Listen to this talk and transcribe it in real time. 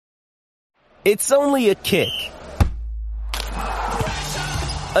It's only a kick,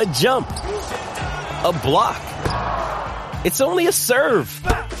 a jump, a block. It's only a serve.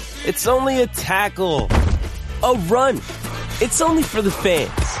 It's only a tackle, a run. It's only for the fans.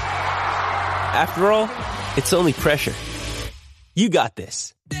 After all, it's only pressure. You got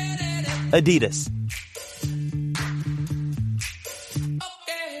this. Adidas.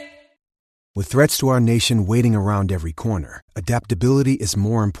 With threats to our nation waiting around every corner, adaptability is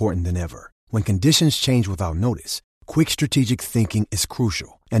more important than ever. When conditions change without notice, quick strategic thinking is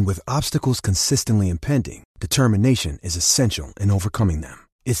crucial. And with obstacles consistently impending, determination is essential in overcoming them.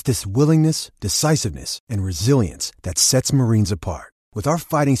 It's this willingness, decisiveness, and resilience that sets Marines apart. With our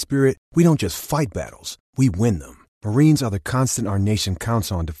fighting spirit, we don't just fight battles, we win them. Marines are the constant our nation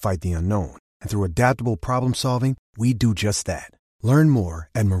counts on to fight the unknown. And through adaptable problem solving, we do just that. Learn more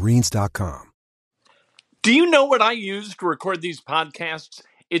at marines.com. Do you know what I use to record these podcasts?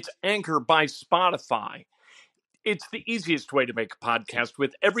 It's Anchor by Spotify. It's the easiest way to make a podcast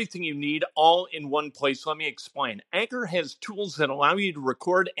with everything you need all in one place. Let me explain. Anchor has tools that allow you to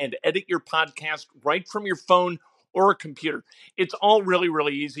record and edit your podcast right from your phone or a computer. It's all really,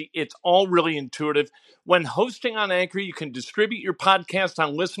 really easy. It's all really intuitive. When hosting on Anchor, you can distribute your podcast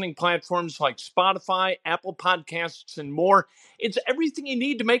on listening platforms like Spotify, Apple Podcasts, and more. It's everything you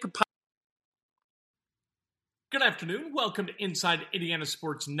need to make a podcast. Good afternoon. Welcome to Inside Indiana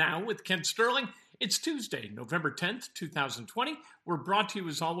Sports Now with Kent Sterling. It's Tuesday, November 10th, 2020. We're brought to you,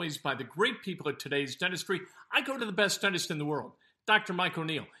 as always, by the great people at Today's Dentistry. I go to the best dentist in the world, Dr. Mike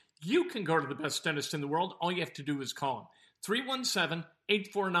O'Neill. You can go to the best dentist in the world. All you have to do is call him.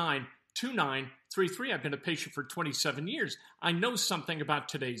 317-849-2933. I've been a patient for 27 years. I know something about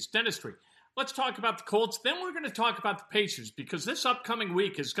Today's Dentistry. Let's talk about the Colts. Then we're going to talk about the Pacers because this upcoming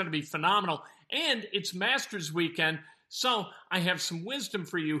week is going to be phenomenal, and it's Masters weekend. So I have some wisdom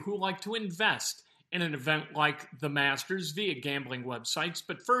for you who like to invest in an event like the Masters via gambling websites.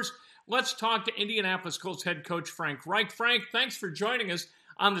 But first, let's talk to Indianapolis Colts head coach Frank Reich. Frank, thanks for joining us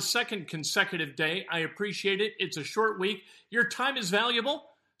on the second consecutive day. I appreciate it. It's a short week. Your time is valuable,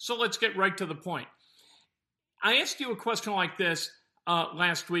 so let's get right to the point. I asked you a question like this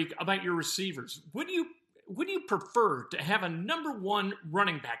last week about your receivers. Would you prefer to have a number one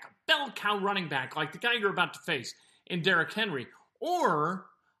running back, a bell cow running back like the guy you're about to face in Derrick Henry, or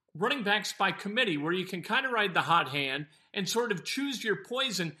running backs by committee where you can kind of ride the hot hand and sort of choose your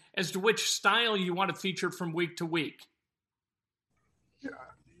poison as to which style you want to feature from week to week?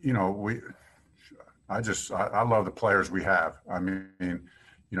 You know, I love the players we have. I mean,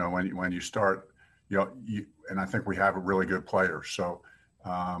 you know, when you start, and I think we have a really good player. So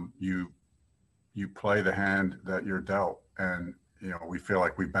you play the hand that you're dealt, and you know, I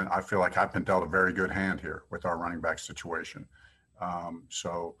feel like I've been dealt a very good hand here with our running back situation.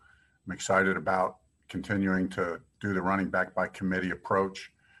 So I'm excited about continuing to do the running back by committee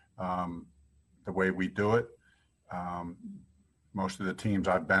approach the way we do it. Most of the teams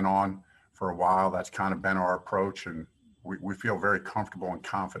I've been on for a while, that's kind of been our approach, and we feel very comfortable and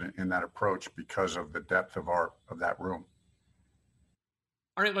confident in that approach because of the depth of that room.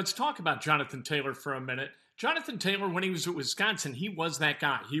 All right, let's talk about Jonathan Taylor for a minute. Jonathan Taylor, when he was at Wisconsin, he was that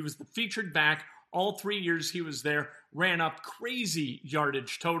guy. He was the featured back. All 3 years he was there, ran up crazy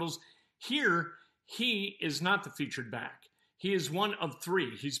yardage totals. Here, he is not the featured back. He is one of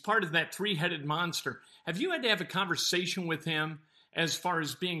three. He's part of that three-headed monster. Have you had to have a conversation with him as far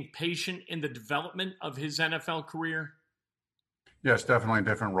as being patient in the development of his NFL career? Yes, definitely a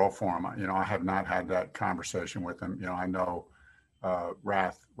different role for him. You know, I have not had that conversation with him. You know, I know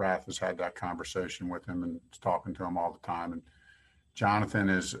Rath has had that conversation with him and is talking to him all the time. And Jonathan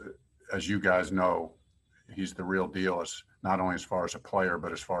is, as you guys know, he's the real deal, as not only as far as a player,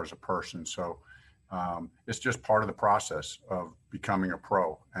 but as far as a person. So it's just part of the process of becoming a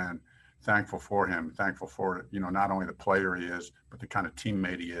pro, and thankful for him, thankful for, you know, not only the player he is, but the kind of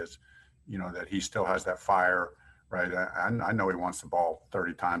teammate he is, you know, that he still has that fire, right? I know he wants the ball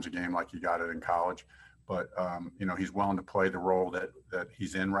 30 times a game like he got it in college, but, you know, he's willing to play the role that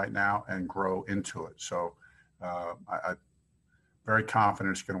he's in right now and grow into it. So I'm very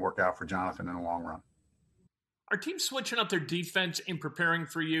confident it's going to work out for Jonathan in the long run. Are teams switching up their defense in preparing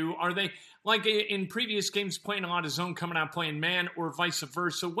for you? Are they, like in previous games, playing a lot of zone, coming out playing man, or vice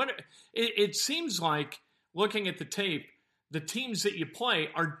versa? It seems like, looking at the tape, the teams that you play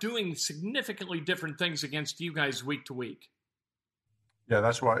are doing significantly different things against you guys week to week. Yeah,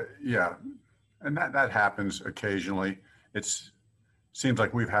 that's why. Yeah, and that happens occasionally. It seems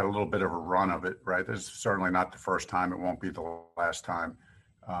like we've had a little bit of a run of it, right? This is certainly not the first time. It won't be the last time.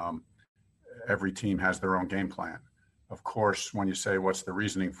 Every team has their own game plan. Of course, when you say what's the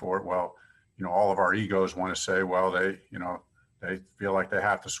reasoning for it, well, all of our egos want to say, well, they feel like they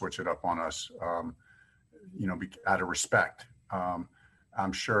have to switch it up on us, out of respect.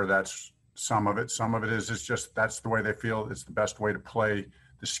 I'm sure that's some of it. Some of it is just that's the way they feel it's the best way to play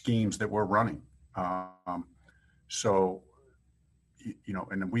the schemes that we're running. And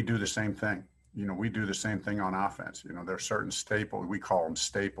we do the same thing. We do the same thing on offense. There are certain staples, we call them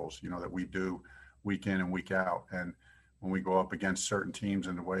staples, that we do week in and week out. And when we go up against certain teams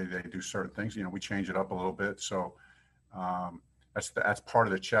and the way they do certain things, we change it up a little bit. So that's part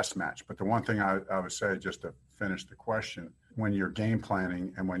of the chess match. But the one thing I would say, just to finish the question, when you're game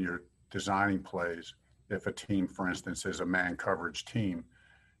planning and when you're designing plays, if a team, for instance, is a man coverage team,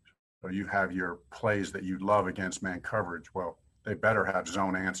 so you have your plays that you love against man coverage, well, they better have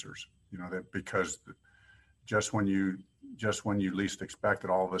zone answers, because just when you least expect it,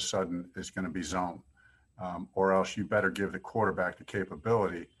 all of a sudden it's going to be zone. Or else you better give the quarterback the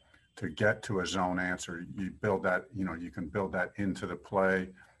capability to get to a zone answer. You build that, you can build that into the play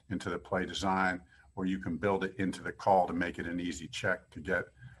design, or you can build it into the call to make it an easy check to get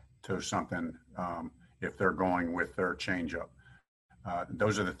to something if they're going with their changeup.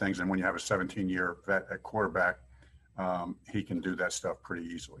 Those are the things. And when you have a 17-year vet at quarterback, he can do that stuff pretty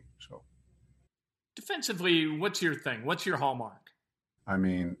easily. So defensively, what's your thing? What's your hallmark? I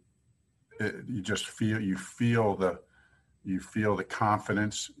mean, you feel the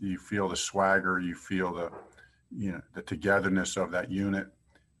confidence, you feel the swagger, you feel the togetherness of that unit,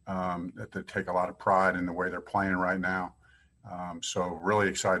 that they take a lot of pride in the way they're playing right now. So really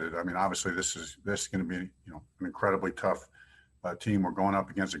excited. I mean, obviously this is going to be, an incredibly tough team. We're going up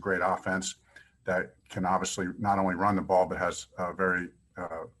against a great offense that can obviously not only run the ball, but has a very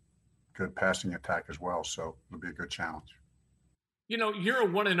good passing attack as well. So it'll be a good challenge. You're a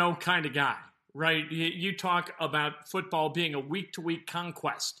 1-0 kind of guy, right? You talk about football being a week-to-week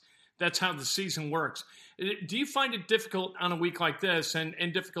conquest. That's how the season works. Do you find it difficult on a week like this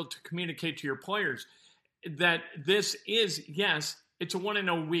and difficult to communicate to your players that this is, yes, it's a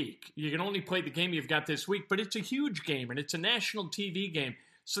 1-0 week. You can only play the game you've got this week, but it's a huge game and it's a national TV game.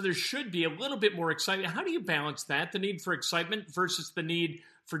 So there should be a little bit more excitement. How do you balance that, the need for excitement versus the need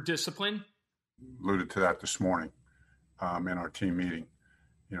for discipline? Alluded to that this morning. In our team meeting,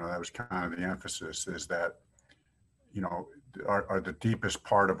 that was kind of the emphasis, is that, the deepest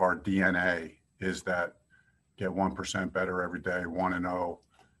part of our DNA is that get 1% better every day, 1-0,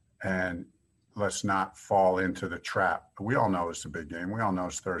 and let's not fall into the trap. We all know it's a big game. We all know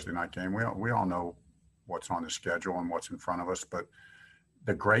it's a Thursday night game. We all know what's on the schedule and what's in front of us, but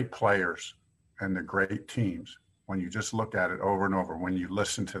the great players and the great teams, when you just look at it over and over, when you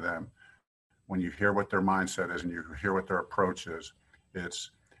listen to them, when you hear what their mindset is and you hear what their approach is,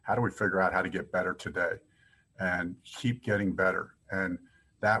 it's how do we figure out how to get better today and keep getting better? And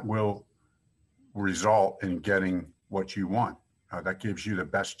that will result in getting what you want. That gives you the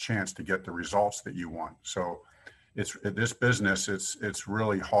best chance to get the results that you want. So it's this business, it's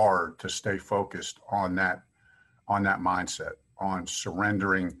really hard to stay focused on that mindset, on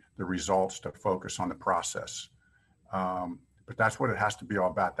surrendering the results to focus on the process. But that's what it has to be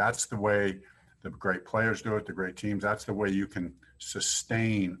all about. That's the way the great players do it, the great teams. That's the way you can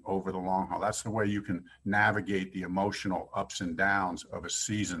sustain over the long haul. That's the way you can navigate the emotional ups and downs of a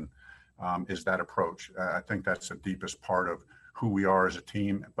season, is that approach. I think that's the deepest part of who we are as a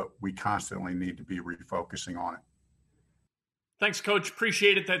team, but we constantly need to be refocusing on it. Thanks, Coach.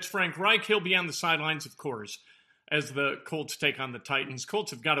 Appreciate it. That's Frank Reich. He'll be on the sidelines, of course, as the Colts take on the Titans.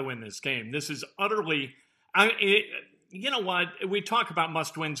 Colts have got to win this game. This is utterly... you know what? We talk about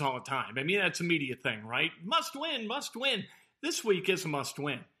must-wins all the time. I mean, that's a media thing, right? Must win, must win. This week is a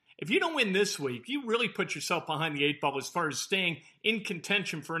must-win. If you don't win this week, you really put yourself behind the 8 ball as far as staying in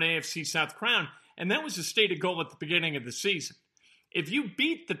contention for an AFC South crown, and that was the stated goal at the beginning of the season. If you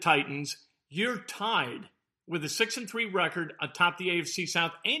beat the Titans, you're tied with a 6-3 record atop the AFC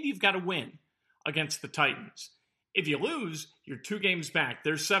South, and you've got to win against the Titans. If you lose, you're 2 games back.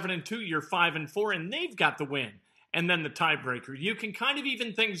 They're 7-2, you're 5-4, and they've got the win. And then the tiebreaker. You can kind of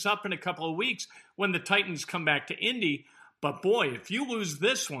even things up in a couple of weeks when the Titans come back to Indy. But boy, if you lose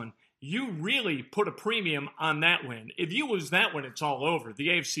this one, you really put a premium on that win. If you lose that one, it's all over. The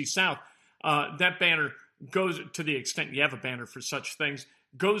AFC South, that banner goes, to the extent you have a banner for such things,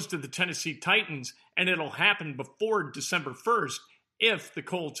 goes to the Tennessee Titans, and it'll happen before December 1st if the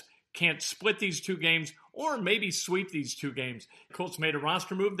Colts can't split these 2 games or maybe sweep these 2 games. The Colts made a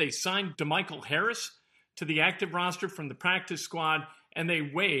roster move. They signed DeMichael Harris to the active roster from the practice squad, and they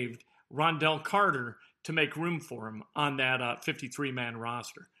waived Rondell Carter to make room for him on that 53-man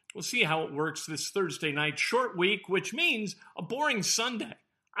roster. We'll see how it works this Thursday night. Short week, which means a boring Sunday.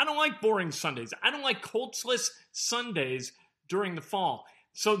 I don't like boring Sundays. I don't like Coltsless Sundays during the fall.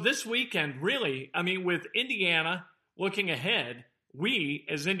 So this weekend, really, I mean, with Indiana looking ahead, we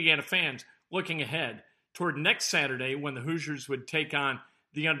as Indiana fans looking ahead toward next Saturday when the Hoosiers would take on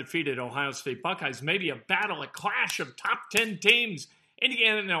the undefeated Ohio State Buckeyes, maybe a battle, a clash of top 10 teams.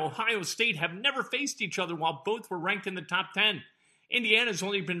 Indiana and Ohio State have never faced each other while both were ranked in the top 10. Indiana's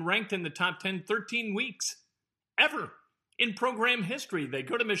only been ranked in the top 10 13 weeks ever in program history. They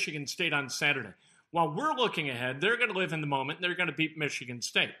go to Michigan State on Saturday. While we're looking ahead, they're going to live in the moment. They're going to beat Michigan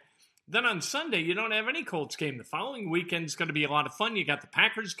State. Then on Sunday, you don't have any Colts game. The following weekend's going to be a lot of fun. You got the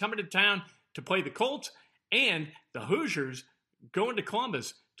Packers coming to town to play the Colts, and the Hoosiers going to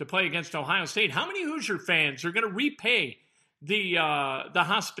Columbus to play against Ohio State. How many Hoosier fans are going to repay the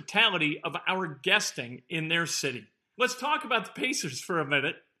hospitality of our guesting in their city? Let's talk about the Pacers for a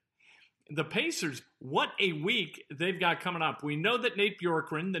minute. The Pacers, what a week they've got coming up. We know that Nate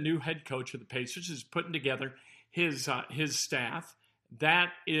Bjorkgren, the new head coach of the Pacers, is putting together his staff.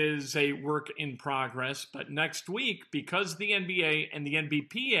 That is a work in progress. But next week, because the NBA and the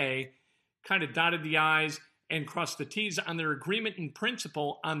NBPA kind of dotted the I's and crossed the T's on their agreement in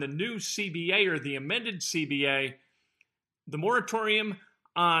principle on the new CBA or the amended CBA, the moratorium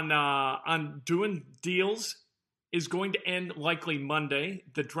on doing deals is going to end likely Monday.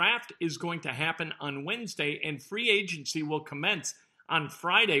 The draft is going to happen on Wednesday, and free agency will commence on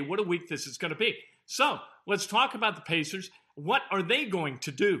Friday. What a week this is going to be. So let's talk about the Pacers. What are they going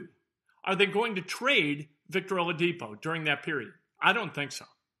to do? Are they going to trade Victor Oladipo during that period? I don't think so.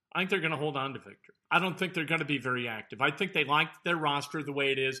 I think they're going to hold on to Victor. I don't think they're going to be very active. I think they like their roster the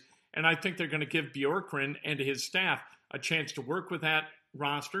way it is, and I think they're going to give Bjorkgren and his staff a chance to work with that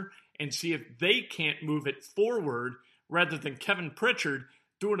roster and see if they can't move it forward rather than Kevin Pritchard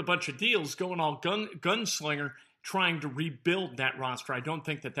doing a bunch of deals, going all gunslinger, trying to rebuild that roster. I don't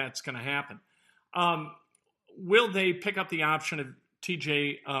think that that's going to happen. Will they pick up the option of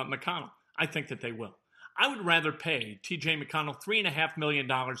T.J. McConnell? I think that they will. I would rather pay T.J. McConnell $3.5 million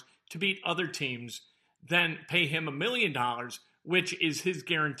to beat other teams than pay him $1 million, which is his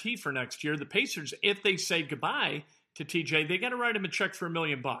guarantee for next year. The Pacers, if they say goodbye to TJ, they got to write him a check for $1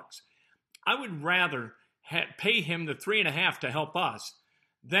 million. I would rather pay him the $3.5 million to help us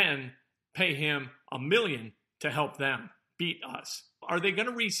than pay him $1 million to help them beat us. Are they going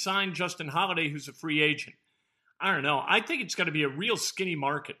to re-sign Justin Holiday, who's a free agent? I don't know. I think it's going to be a real skinny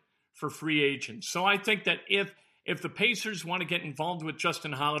market for free agents. So I think that if the Pacers want to get involved with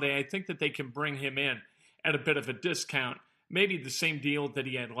Justin Holiday, I think that they can bring him in at a bit of a discount, maybe the same deal that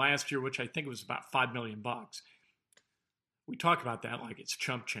he had last year, which I think was about $5 million. We talk about that like it's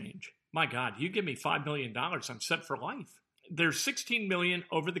chump change. My God, you give me $5 million, I'm set for life. There's $16 million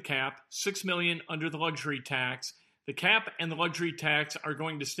over the cap, $6 million under the luxury tax. The cap and the luxury tax are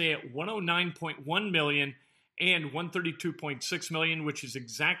going to stay at $109.1 million and $132.6 million, which is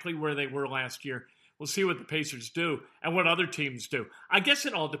exactly where they were last year. We'll see what the Pacers do and what other teams do. I guess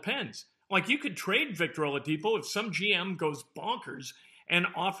it all depends. Like, you could trade Victor Oladipo if some GM goes bonkers and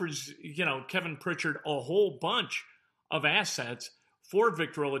offers, Kevin Pritchard a whole bunch of assets for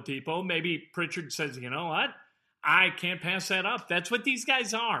Victor Oladipo. Maybe Pritchard says, you know what? I can't pass that up. That's what these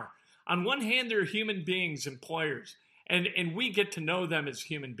guys are. On one hand, they're human beings and players, and we get to know them as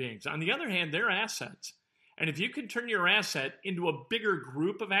human beings. On the other hand, they're assets. And if you can turn your asset into a bigger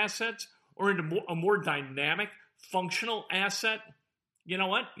group of assets or into a more dynamic, functional asset, you know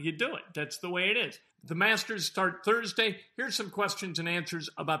what? You do it. That's the way it is. The Masters start Thursday. Here's some questions and answers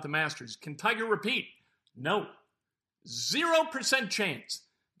about the Masters. Can Tiger repeat? No. 0% chance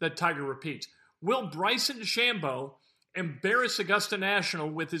that Tiger repeats. Will Bryson DeChambeau embarrass Augusta National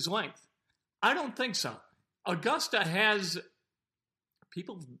with his length? I don't think so.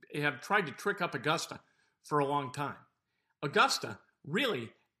 People have tried to trick up Augusta for a long time. Augusta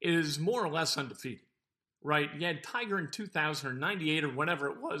really is more or less undefeated, right? You had Tiger in 2000 or 98 or whatever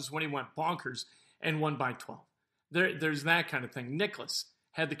it was when he went bonkers and won by 12. There's that kind of thing. Nicklaus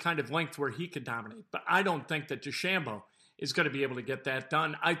had the kind of length where he could dominate, but I don't think that DeChambeau is going to be able to get that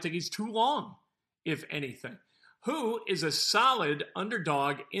done. I think he's too long, if anything. Who is a solid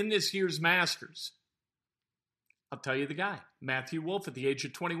underdog in this year's Masters? I'll tell you the guy, Matthew Wolff at the age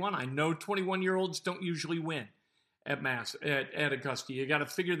of 21. I know 21-year-olds don't usually win at Augusta. You got to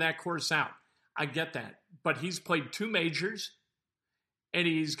figure that course out. I get that. But he's played 2 majors, and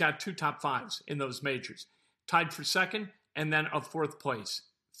he's got 2 top 5s in those majors. Tied for second, and then a 4th place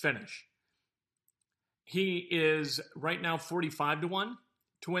finish. He is right now 45-1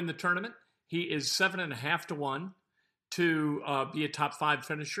 to win the tournament. He is 7.5-1 to be a top 5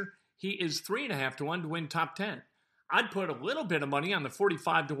 finisher. He is 3.5-1 to win top 10. I'd put a little bit of money on the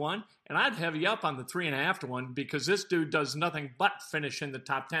 45-1, and I'd heavy up on the 3.5-1 because this dude does nothing but finish in the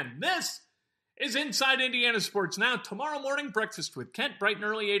top 10. This is Inside Indiana Sports Now. Tomorrow morning, breakfast with Kent, bright and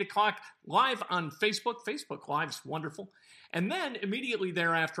early, 8 o'clock, live on Facebook. Facebook Live's wonderful. And then immediately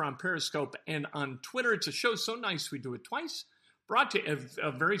thereafter on Periscope and on Twitter. It's a show so nice we do it twice. Brought to you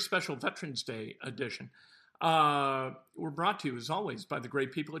a very special Veterans Day edition. We're brought to you, as always, by the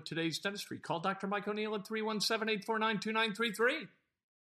great people at Today's Dentistry. Call Dr. Mike O'Neill at 317-849-2933.